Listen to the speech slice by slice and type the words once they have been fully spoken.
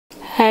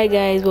Hi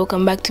guys,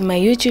 welcome back to my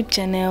YouTube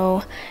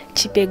channel.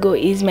 Chipego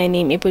is my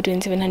name, April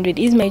 2700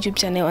 is my YouTube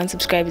channel, and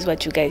subscribe is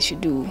what you guys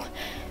should do.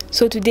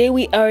 So today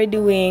we are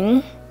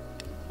doing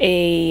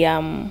a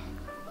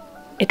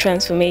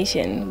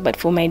transformation, but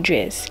for my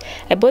dress.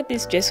 I bought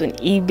this dress on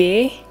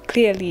eBay.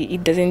 Clearly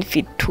it doesn't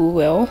fit too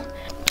well.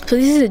 So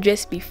this is the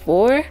dress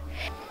before.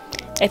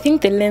 I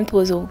think the length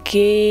was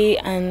okay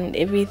and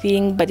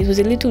everything, but it was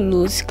a little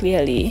loose.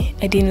 Clearly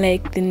I didn't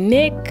like the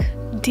neck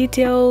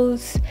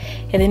details.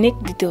 Yeah, the neck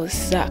details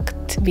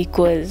sucked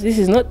because this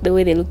is not the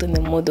way they looked on the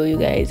model, you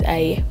guys.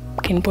 I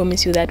can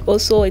promise you that.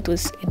 Also, it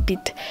was a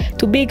bit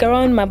too big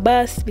around my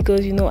bust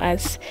because, you know,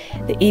 as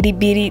the itty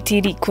bitty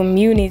titty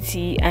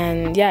community,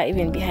 and yeah,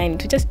 even behind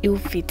it was just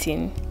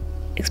ill-fitting,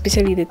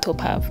 especially the top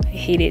half. I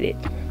hated it.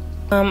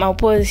 I'll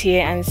pause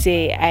here and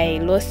say I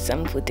lost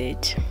some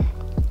footage.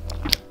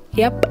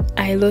 Yep,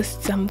 I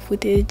lost some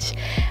footage,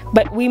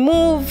 but we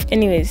move.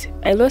 Anyways,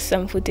 I lost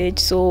some footage.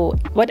 So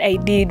what I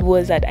did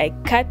was that I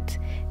cut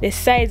the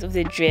sides of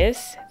the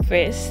dress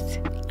first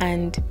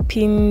and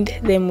pinned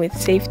them with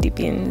safety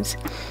pins,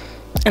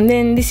 and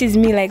then this is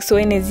me like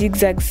sewing a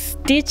zigzag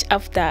stitch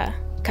after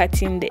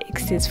cutting the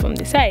excess from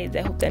the sides.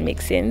 I hope that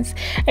makes sense.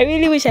 I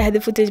really wish I had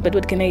the footage, but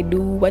what can I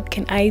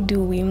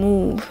do? We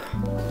move.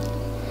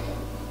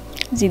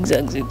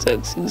 Zigzag,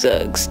 zigzag,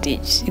 zigzag,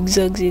 stitch,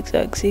 zigzag,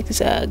 zigzag,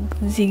 zigzag,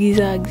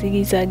 zigzag,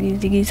 zigzag,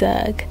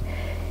 zigzag.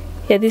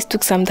 Yeah, this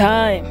took some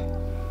time.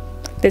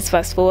 Let's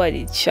fast forward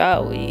it,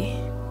 shall we?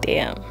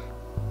 Damn.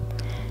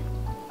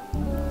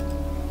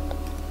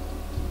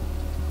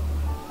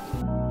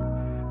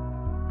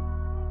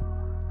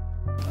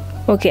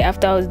 Okay,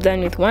 after I was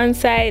done with one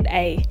side,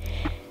 I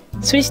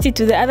switched it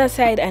to the other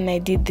side and I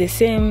did the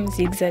same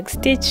zigzag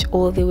stitch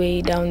all the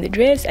way down the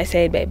dress. I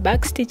started by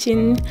back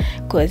stitching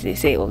because they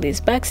say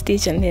always back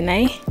stitch, and then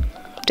I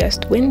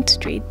just went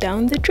straight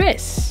down the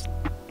dress.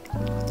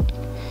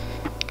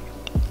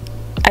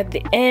 At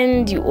the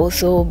end you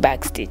also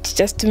back stitch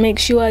just to make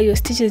sure your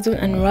stitches don't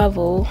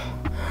unravel,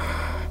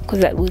 because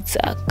that would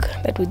suck.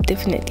 That would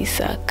definitely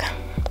suck.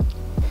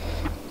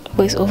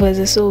 Voiceovers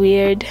are so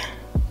weird.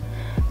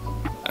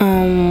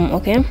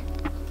 Okay,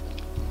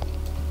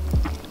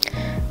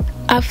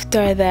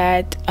 after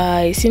that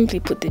I simply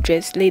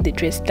laid the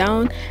dress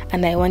down,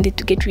 and I wanted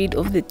to get rid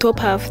of the top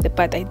half, the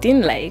part I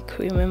didn't like,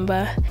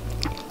 remember?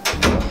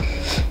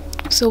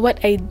 So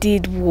what I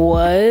did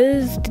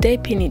was, did I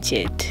pin it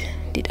yet?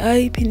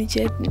 I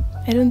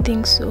don't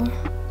think so.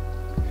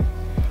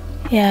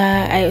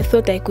 Yeah, I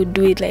thought I could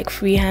do it like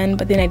freehand,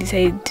 but then I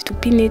decided to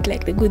pin it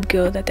like the good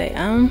girl that I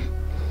am.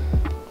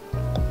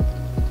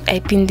 I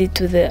pinned it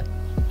to the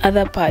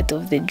other part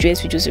of the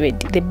dress, which was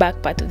already the back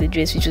part of the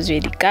dress, which was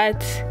already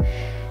cut,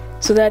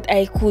 so that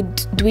I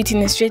could do it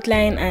in a straight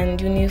line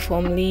and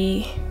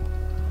uniformly.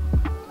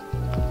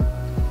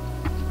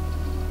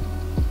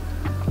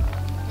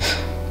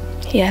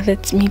 Yeah,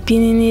 that's me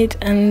pinning it,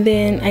 and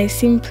then I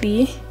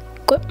simply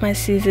got my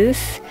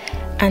scissors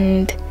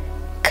and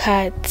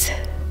cut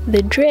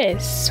the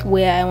dress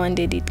where I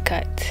wanted it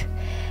cut.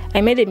 I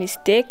made a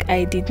mistake.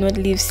 I did not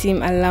leave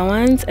seam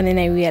allowance, and then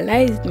I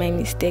realized my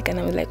mistake, and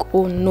I was like,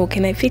 oh no,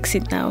 can I fix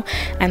it now?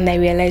 And I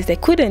realized I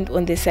couldn't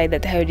on the side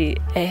that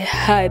I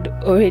had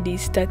already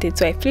started,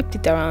 so I flipped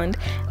it around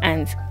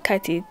and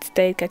started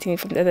cutting it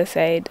from the other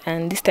side,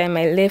 and this time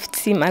I left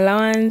seam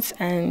allowance.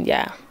 And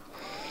yeah,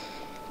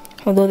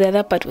 although the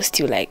other part was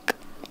still like,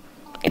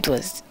 it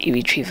was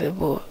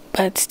irretrievable,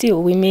 but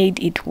still we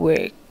made it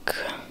work.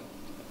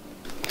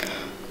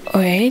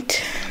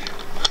 Alright,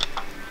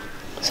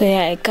 so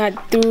yeah, I cut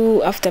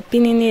through after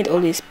pinning it.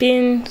 Always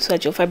pin so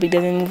that your fabric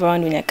doesn't move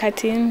around when you're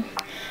cutting.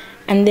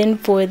 And then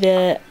for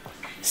the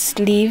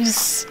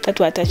sleeves that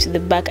were attached to the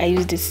back, I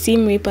used the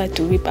seam ripper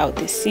to rip out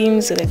the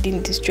seams so that I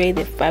didn't destroy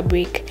the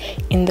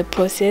fabric in the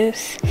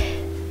process.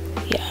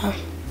 Yeah,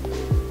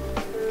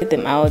 get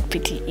them out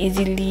pretty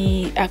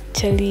easily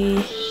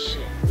actually.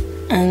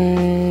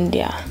 And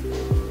yeah,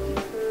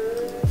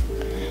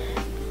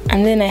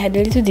 and then I had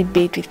a little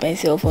debate with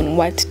myself on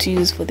what to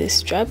use for the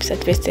straps.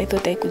 At first I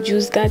thought I could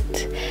use that,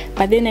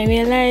 but then I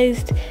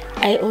realized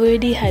I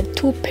already had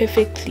two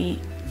perfectly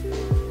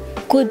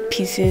good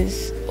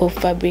pieces of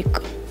fabric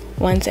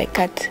once I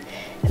cut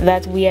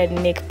that weird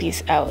neck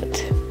piece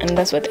out, and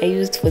that's what I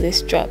used for the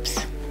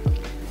straps.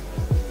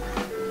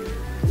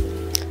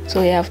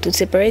 So you have to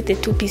separate the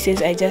two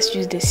pieces. I just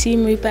used the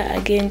seam ripper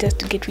again just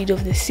to get rid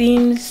of the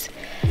seams,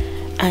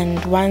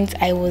 and once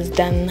I was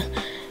done,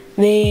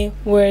 they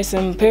were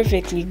some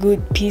perfectly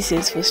good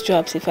pieces for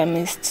straps, if I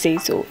must say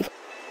so.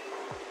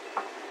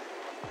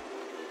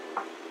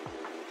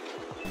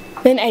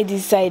 Then I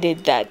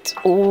decided that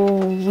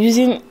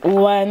using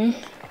one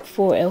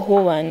for a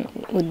whole one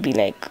would be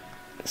like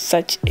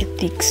such a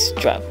thick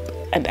strap,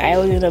 and I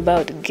wasn't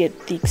about to get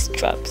thick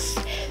straps,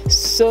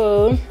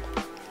 so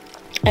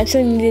I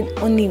actually needed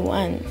only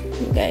one,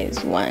 you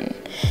guys, one.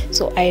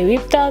 So I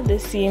ripped out the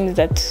seams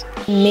that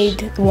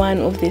made one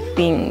of the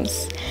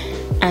things,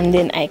 and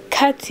then I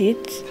cut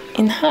it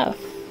in half.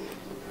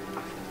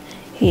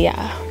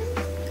 Yeah,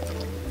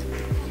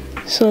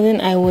 so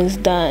then I was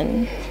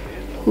done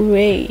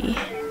Hooray.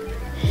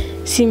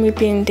 Seam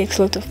ripping takes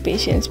a lot of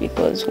patience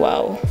because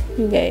wow,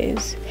 you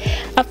guys.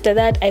 After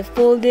that, I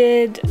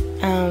folded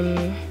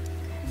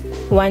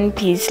one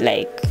piece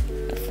like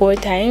 4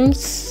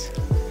 times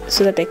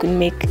so that I could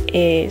make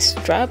a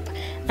strap,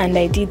 and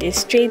I did a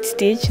straight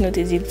stitch, not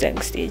a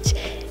zigzag stitch,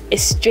 a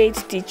straight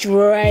stitch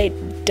right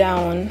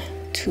down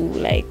to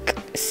like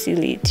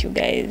seal it, you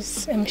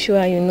guys. I'm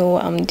sure you know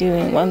what I'm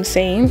doing, what I'm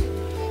saying.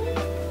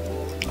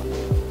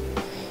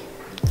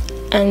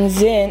 And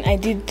then I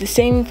did the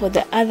same for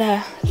the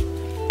other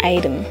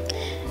item,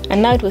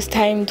 and now it was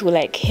time to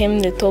like hem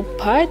the top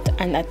part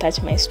and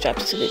attach my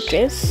straps to the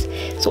dress.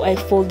 So I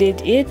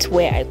folded it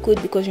where I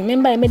could, because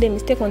remember I made a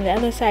mistake on the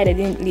other side. I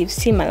didn't leave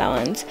seam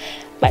allowance,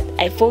 but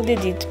I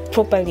folded it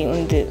properly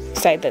on the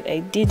side that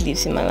I did leave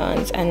seam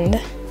allowance and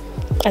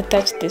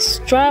attached the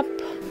strap.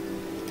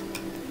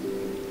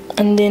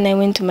 And then I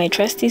went to my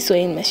trusty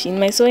sewing machine.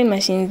 My sewing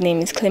machine's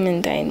name is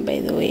Clementine, by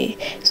the way.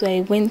 So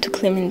I went to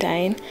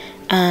Clementine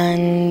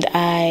and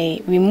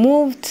I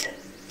removed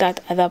that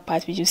other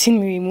part which you've seen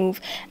me remove,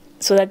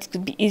 so that it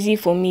would be easy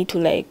for me to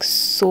like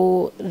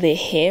sew the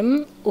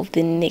hem of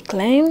the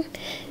neckline.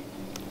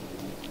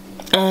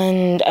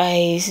 And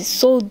I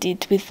sewed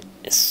it with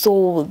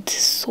sewed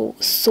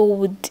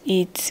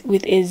it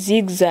with a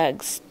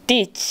zigzag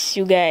stitch,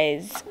 you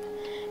guys,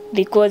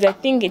 because I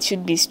think it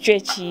should be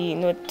stretchy,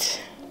 not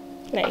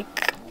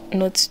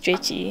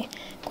stretchy,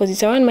 because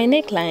it's around my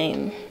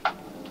neckline.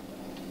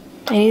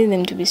 I needed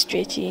them to be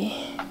stretchy.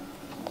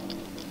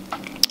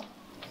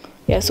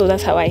 Yeah, so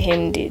that's how I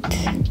hemmed it.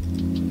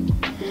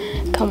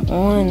 Come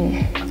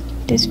on,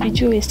 this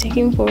video is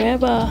taking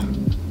forever.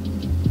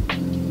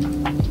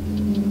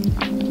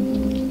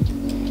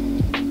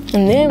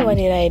 And then what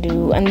did I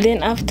do? And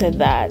then after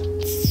that,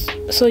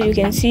 so you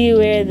can see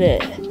where the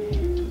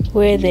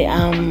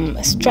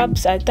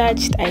straps are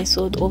attached, I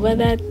sewed over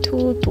that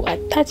too to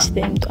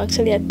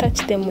actually attach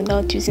them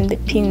without using the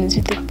pins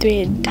with the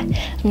thread.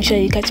 I'm sure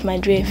you catch my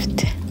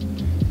drift.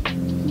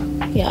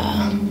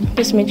 Yeah,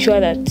 just make sure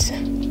that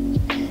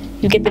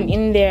you get them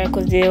in there,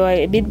 because they were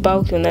a bit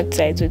bulky on that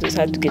side, so it was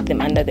hard to get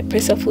them under the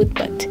presser foot,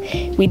 but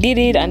we did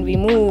it and we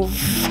move.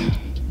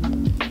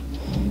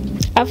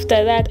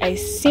 After that, I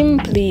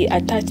simply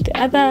attached the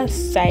other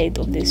side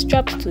of the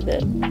straps to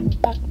the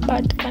back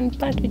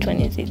part, which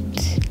one is it?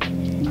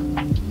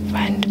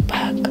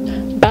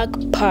 Back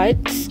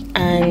parts,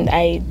 and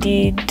I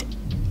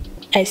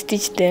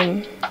stitched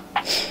them.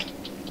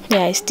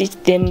 Yeah, I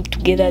stitched them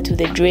together to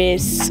the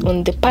dress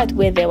on the part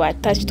where they were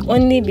attached,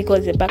 only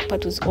because the back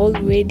part was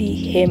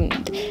already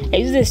hemmed. I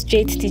used a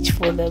straight stitch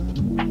for the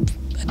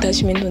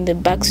attachment on the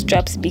back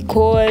straps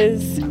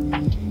because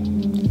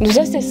it was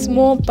just a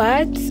small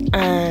part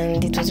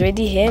and it was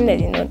already hemmed. I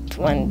did not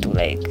want to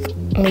like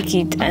make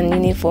it an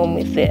uniform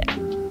with the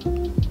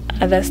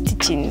other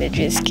stitching the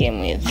dress came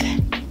with.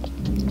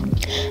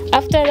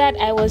 After that,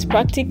 I was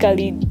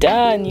practically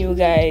done, you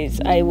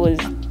guys. I was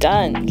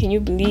done. Can you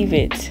believe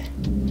it?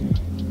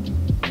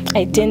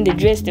 I turned the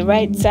dress the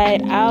right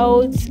side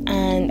out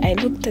and I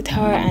looked at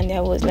her and I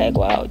was like,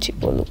 wow,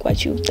 Chipo, look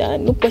what you've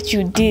done. Look what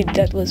you did.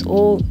 That was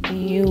all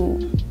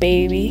you,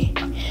 baby.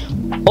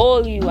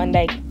 All you. And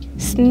I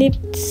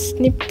snipped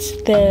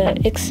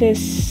the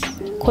excess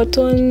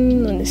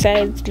cotton on the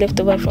sides left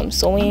over from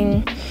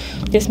sewing.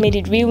 Just made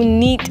it real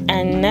neat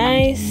and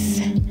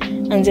nice.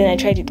 And then I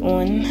tried it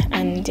on,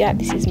 and yeah,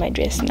 this is my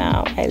dress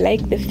now. I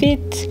like the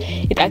fit.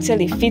 It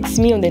actually fits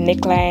me on the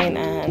neckline,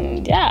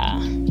 and yeah,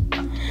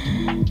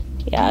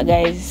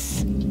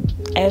 guys,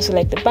 I also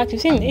like the back.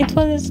 You've seen it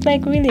was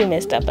like really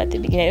messed up at the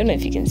beginning. I don't know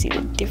if you can see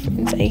the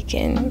difference. I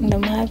can, and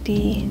I'm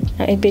happy.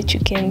 I bet you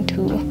can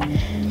too.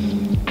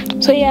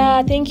 So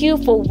yeah, thank you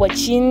for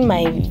watching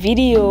my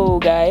video,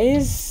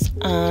 guys,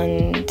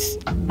 and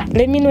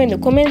let me know in the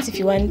comments if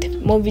you want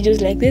more videos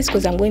like this,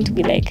 because I'm going to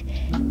be like,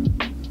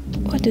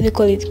 what do they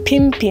call it,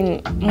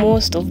 pimping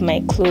most of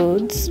my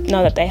clothes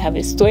now that I have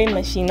a sewing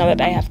machine, now that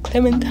I have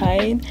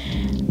Clementine.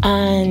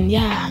 And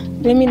yeah,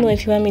 let me know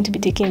if you want me to be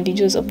taking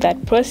videos of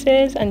that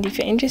process, and if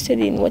you're interested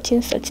in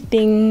watching such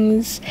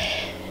things.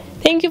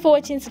 Thank you for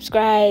watching.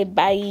 Subscribe.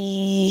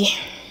 Bye.